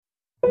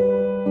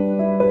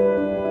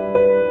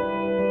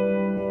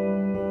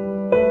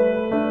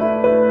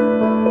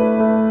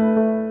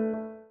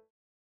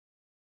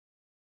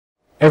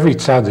Every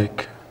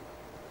tzaddik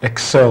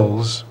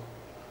excels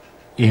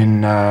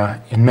in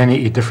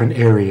many different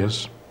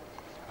areas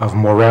of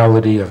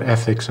morality, of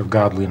ethics, of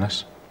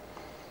godliness.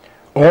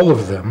 All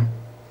of them,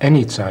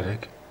 any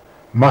tzaddik,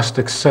 must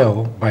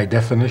excel by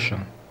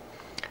definition,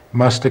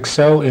 must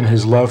excel in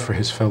his love for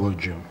his fellow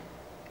Jew.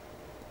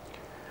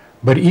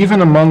 But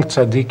even among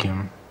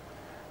tzaddikim,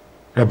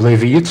 Reb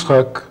Levi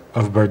Yitzchak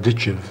of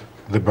Berditchev,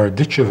 the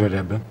Berditchever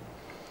Rebbe,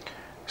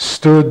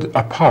 stood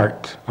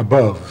apart,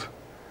 above,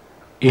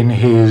 in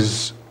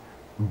his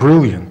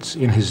brilliance,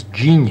 in his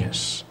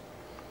genius,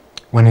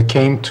 when it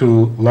came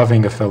to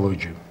loving a fellow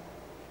Jew.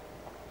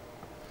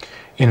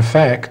 In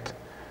fact,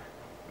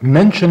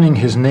 mentioning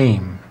his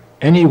name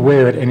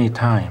anywhere at any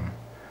time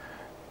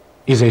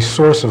is a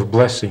source of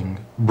blessing,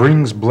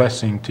 brings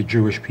blessing to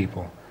Jewish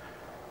people,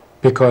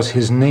 because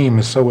his name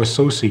is so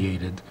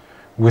associated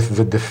with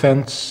the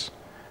defense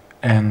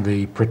and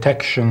the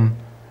protection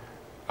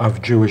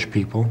of Jewish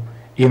people,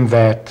 in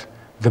that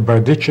the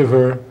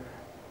Berditchever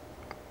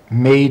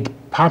made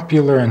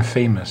popular and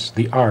famous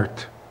the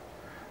art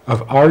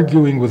of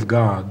arguing with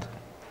God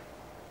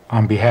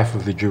on behalf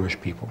of the Jewish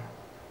people.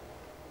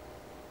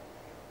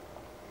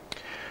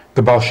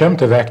 The Baal Shem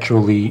Tov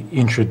actually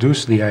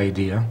introduced the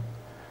idea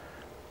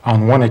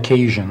on one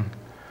occasion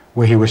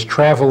where he was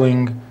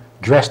traveling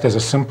dressed as a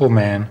simple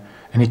man,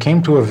 and he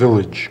came to a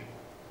village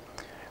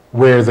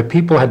where the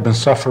people had been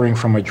suffering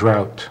from a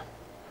drought.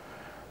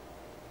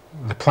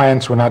 The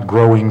plants were not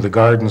growing, the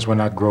gardens were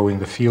not growing,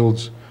 the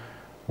fields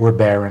were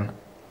barren,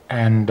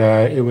 and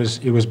it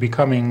was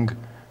becoming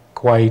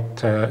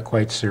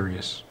quite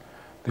serious.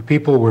 The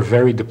people were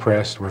very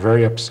depressed, were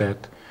very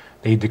upset.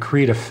 They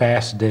decreed a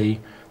fast day.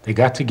 They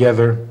got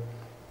together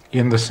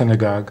in the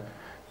synagogue,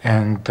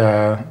 and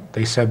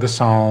they said the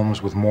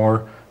Psalms with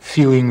more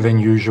feeling than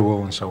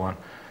usual, and so on.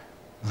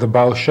 The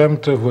Baal Shem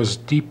Tov was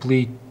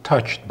deeply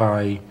touched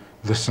by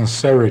the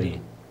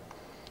sincerity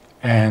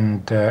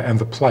and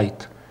the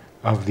plight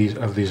of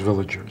these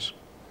villagers.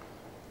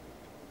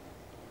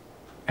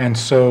 And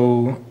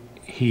so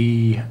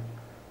he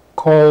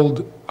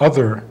called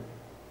other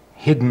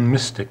hidden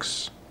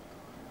mystics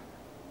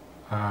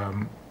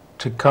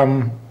to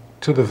come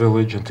to the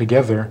village, and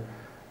together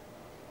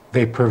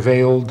they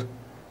prevailed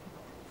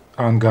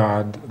on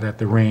God that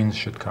the rains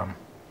should come.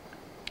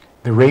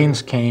 The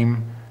rains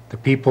came, the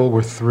people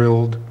were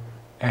thrilled,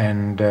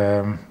 and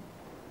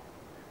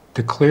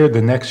declared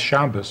the next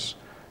Shabbos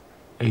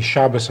a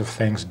Shabbos of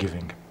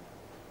thanksgiving.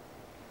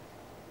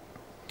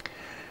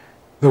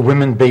 The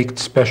women baked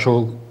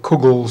special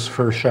kugels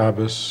for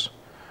Shabbos.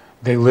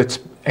 They lit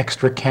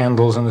extra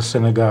candles in the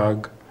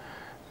synagogue.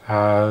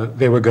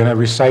 They were going to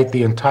recite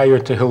the entire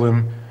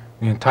Tehillim,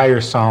 the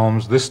entire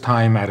Psalms, this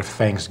time out of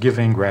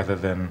thanksgiving rather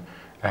than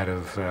out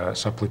of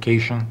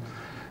supplication.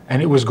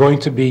 And it was going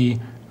to be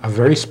a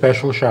very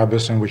special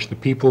Shabbos in which the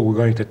people were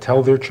going to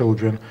tell their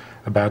children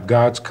about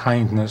God's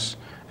kindness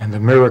and the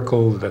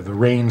miracle that the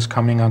rains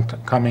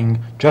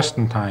coming just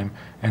in time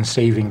and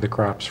saving the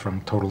crops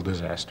from total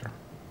disaster.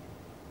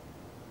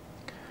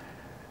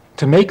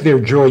 To make their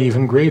joy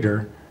even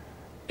greater,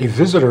 a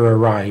visitor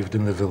arrived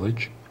in the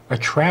village, a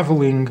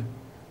traveling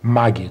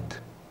Maggid,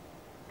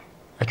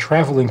 a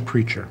traveling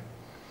preacher.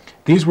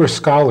 These were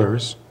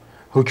scholars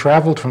who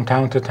traveled from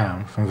town to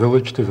town, from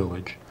village to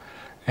village,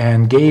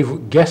 and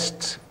gave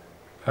guest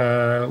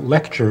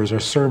lectures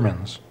or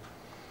sermons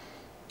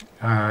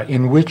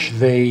in which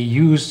they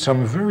used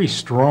some very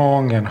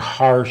strong and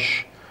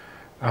harsh,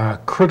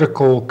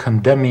 critical,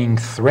 condemning,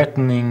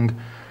 threatening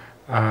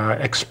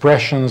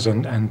expressions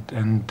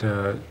and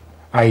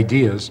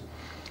ideas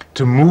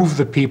to move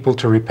the people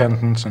to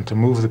repentance and to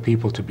move the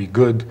people to be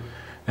good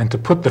and to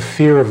put the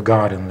fear of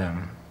God in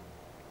them.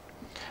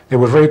 They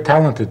were very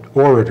talented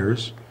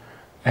orators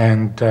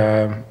and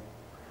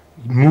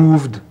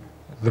moved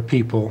the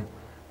people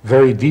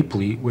very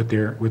deeply with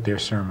their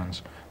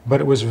sermons. But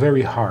it was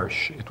very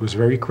harsh. It was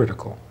very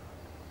critical.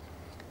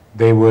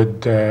 They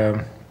would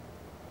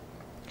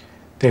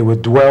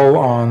dwell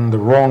on the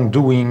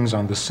wrongdoings,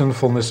 on the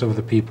sinfulness of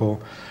the people.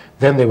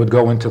 Then they would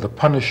go into the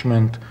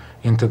punishment,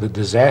 into the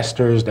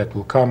disasters that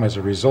will come as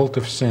a result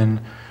of sin,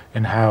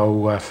 and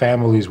how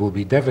families will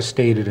be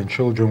devastated and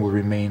children will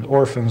remain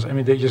orphans. I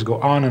mean, they just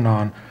go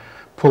on,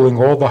 pulling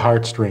all the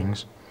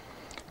heartstrings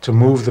to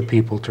move the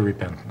people to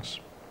repentance.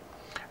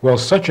 Well,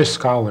 such a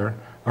scholar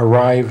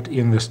arrived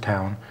in this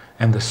town,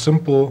 and the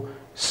simple,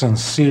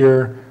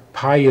 sincere,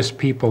 pious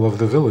people of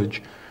the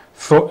village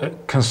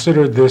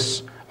considered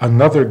this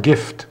another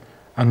gift,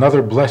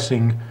 another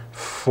blessing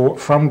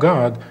from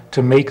God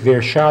to make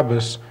their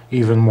Shabbos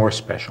even more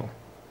special.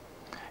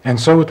 And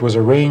so it was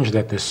arranged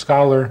that this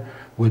scholar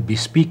would be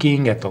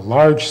speaking at the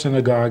large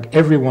synagogue,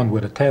 everyone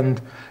would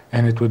attend,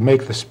 and it would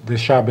make the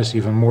Shabbos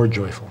even more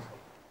joyful.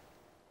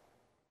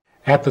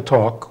 At the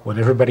talk, when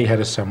everybody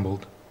had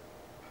assembled,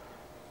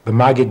 the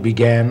Maggid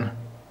began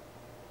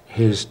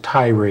his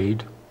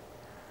tirade.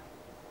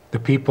 The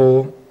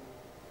people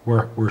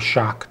were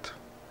shocked.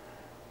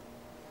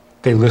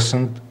 They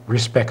listened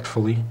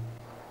respectfully,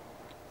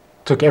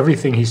 took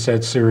everything he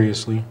said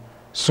seriously,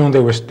 Soon they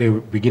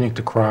were beginning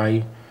to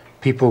cry.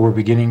 People were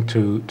beginning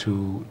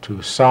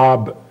to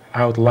sob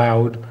out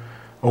loud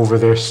over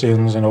their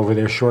sins and over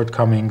their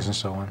shortcomings and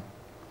so on.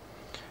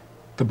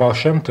 The Baal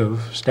Shem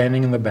Tov,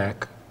 standing in the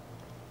back,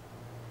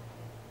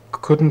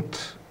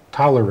 couldn't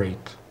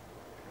tolerate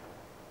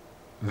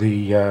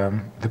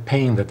the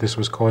pain that this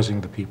was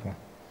causing the people.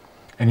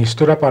 And he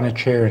stood up on a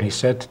chair and he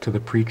said to the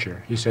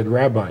preacher, he said,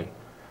 "Rabbi,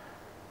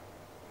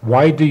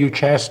 why do you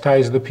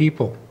chastise the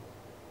people?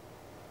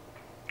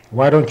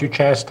 Why don't you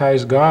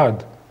chastise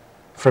God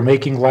for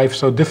making life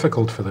so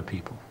difficult for the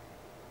people?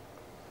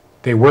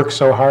 They work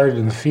so hard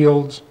in the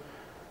fields,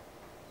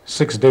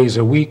 6 days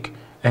a week,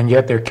 and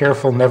yet they're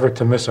careful never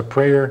to miss a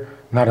prayer,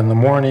 not in the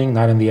morning,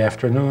 not in the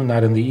afternoon,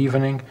 not in the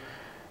evening.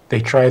 They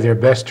try their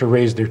best to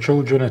raise their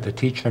children and to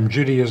teach them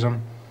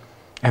Judaism,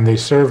 and they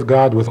serve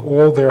God with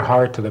all their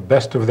heart to the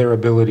best of their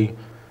ability.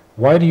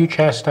 Why do you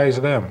chastise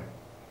them?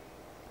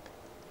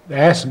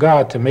 Ask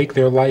God to make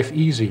their life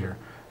easier,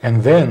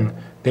 and then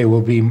they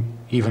will be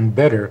even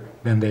better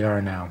than they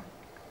are now."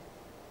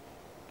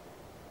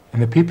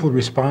 And the people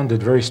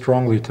responded very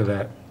strongly to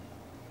that.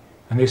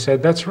 And they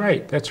said, that's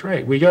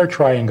right. We are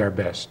trying our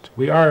best.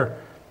 We are.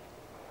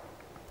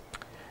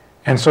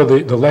 And so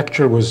the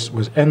lecture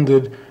was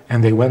ended,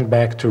 and they went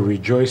back to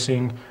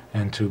rejoicing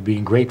and to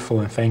being grateful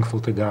and thankful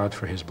to God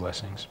for his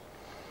blessings.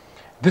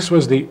 This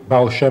was the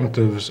Baal Shem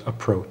Tov's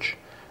approach.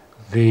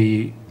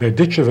 The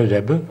Berditchever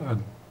Rebbe, a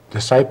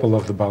disciple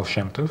of the Baal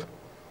Shem Tov,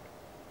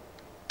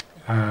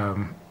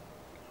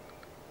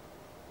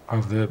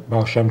 of the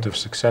Baal Shem Tov's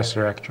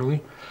successor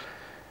actually,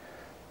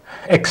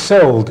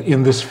 excelled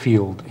in this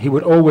field. He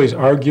would always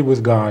argue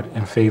with God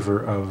in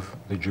favor of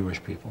the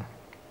Jewish people.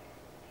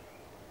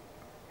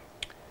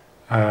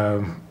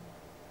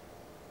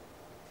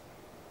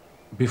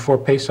 Before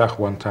Pesach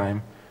one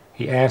time,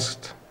 he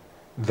asked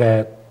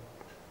that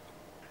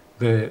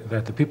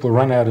the people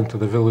run out into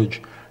the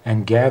village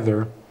and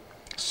gather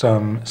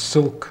some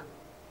silk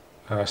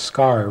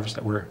scarves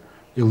that were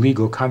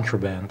illegal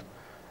contraband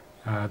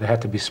that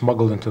had to be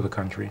smuggled into the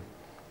country,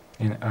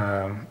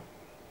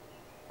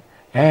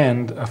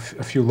 and a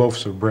few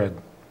loaves of bread.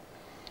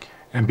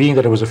 And being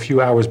that it was a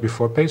few hours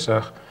before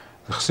Pesach,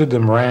 the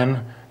Chassidim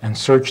ran and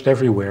searched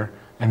everywhere,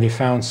 and they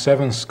found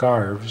 7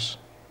 scarves,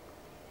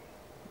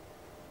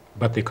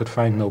 but they could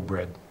find no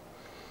bread.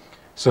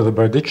 So the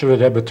Berditchever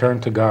Rebbe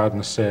turned to God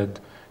and said,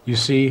 "You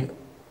see,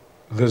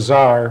 the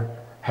Tsar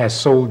has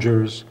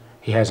soldiers,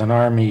 he has an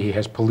army, he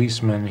has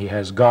policemen, he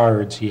has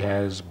guards, he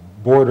has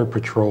border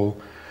patrol,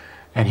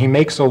 and he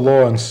makes a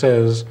law and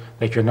says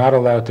that you're not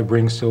allowed to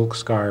bring silk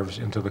scarves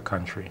into the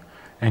country.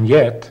 And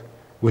yet,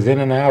 within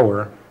an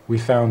hour, we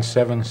found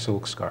 7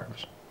 silk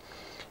scarves.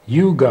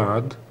 You,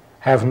 God,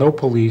 have no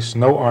police,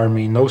 no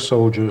army, no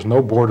soldiers,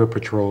 no border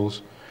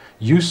patrols.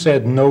 You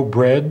said no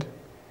bread,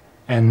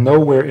 and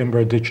nowhere in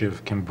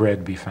Berditchev can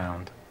bread be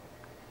found.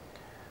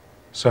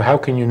 So how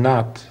can you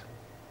not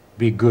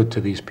be good to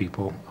these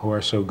people who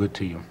are so good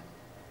to you?"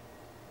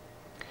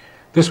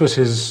 This was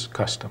his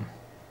custom.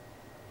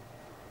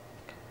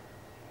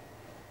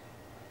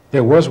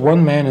 There was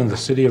one man in the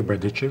city of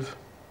Berditchev,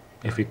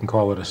 if you can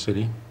call it a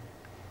city,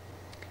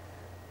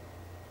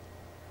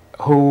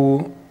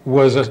 who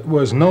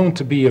was known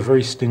to be a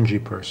very stingy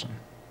person.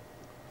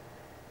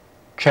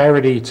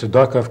 Charity,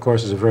 tzedakah, of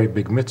course, is a very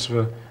big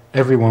mitzvah.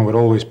 Everyone would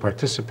always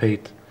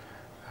participate.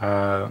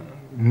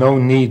 No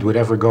need would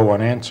ever go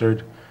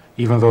unanswered,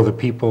 even though the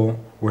people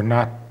were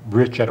not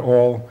rich at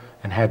all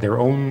and had their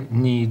own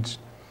needs.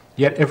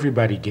 Yet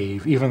everybody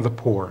gave, even the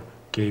poor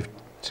gave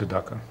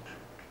tzedakah.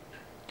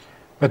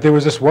 But there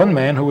was this one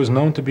man who was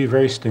known to be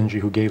very stingy,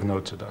 who gave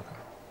no tzedakah.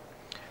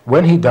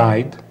 When he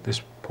died,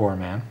 this poor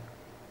man,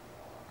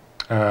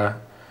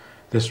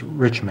 this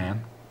rich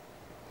man,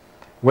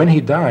 when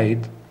he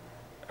died,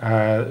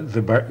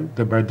 the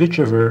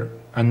Berditchever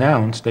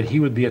announced that he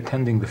would be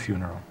attending the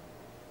funeral,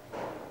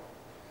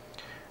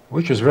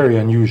 which is very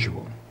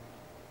unusual.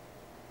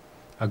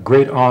 A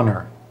great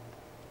honor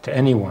to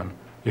anyone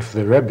if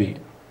the Rebbe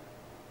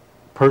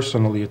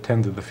personally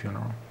attended the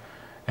funeral.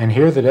 And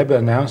here the Rebbe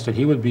announced that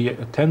he would be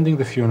attending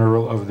the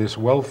funeral of this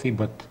wealthy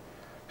but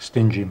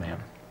stingy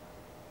man.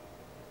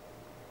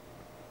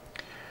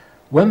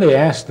 When they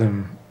asked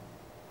him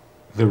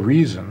the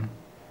reason,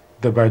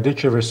 the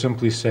Berditchever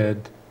simply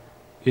said,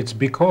 "It's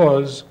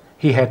because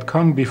he had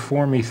come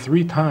before me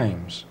 3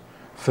 times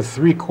for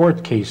 3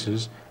 court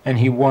cases, and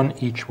he won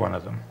each one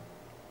of them.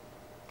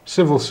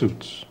 Civil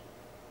suits.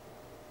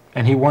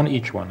 And he won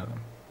each one of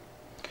them."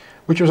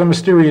 Which was a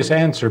mysterious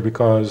answer,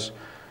 because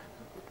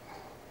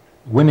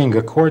winning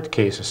a court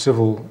case, a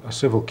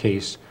civil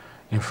case,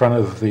 in front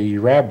of the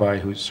rabbi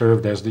who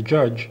served as the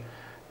judge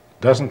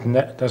doesn't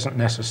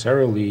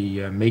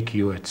necessarily make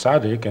you a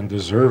tzaddik and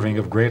deserving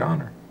of great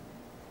honor.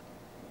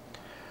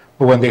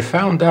 But when they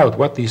found out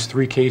what these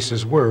 3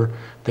 cases were,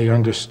 they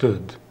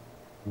understood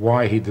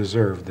why he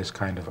deserved this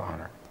kind of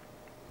honor.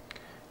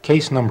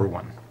 Case number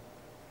 1.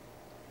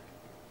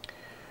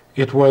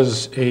 It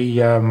was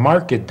a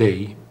market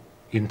day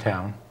in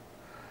town,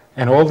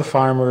 and all the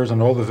farmers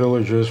and all the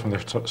villagers from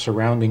the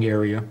surrounding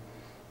area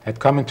had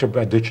come into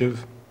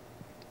Berdichev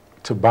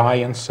to buy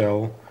and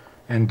sell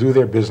and do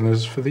their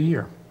business for the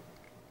year.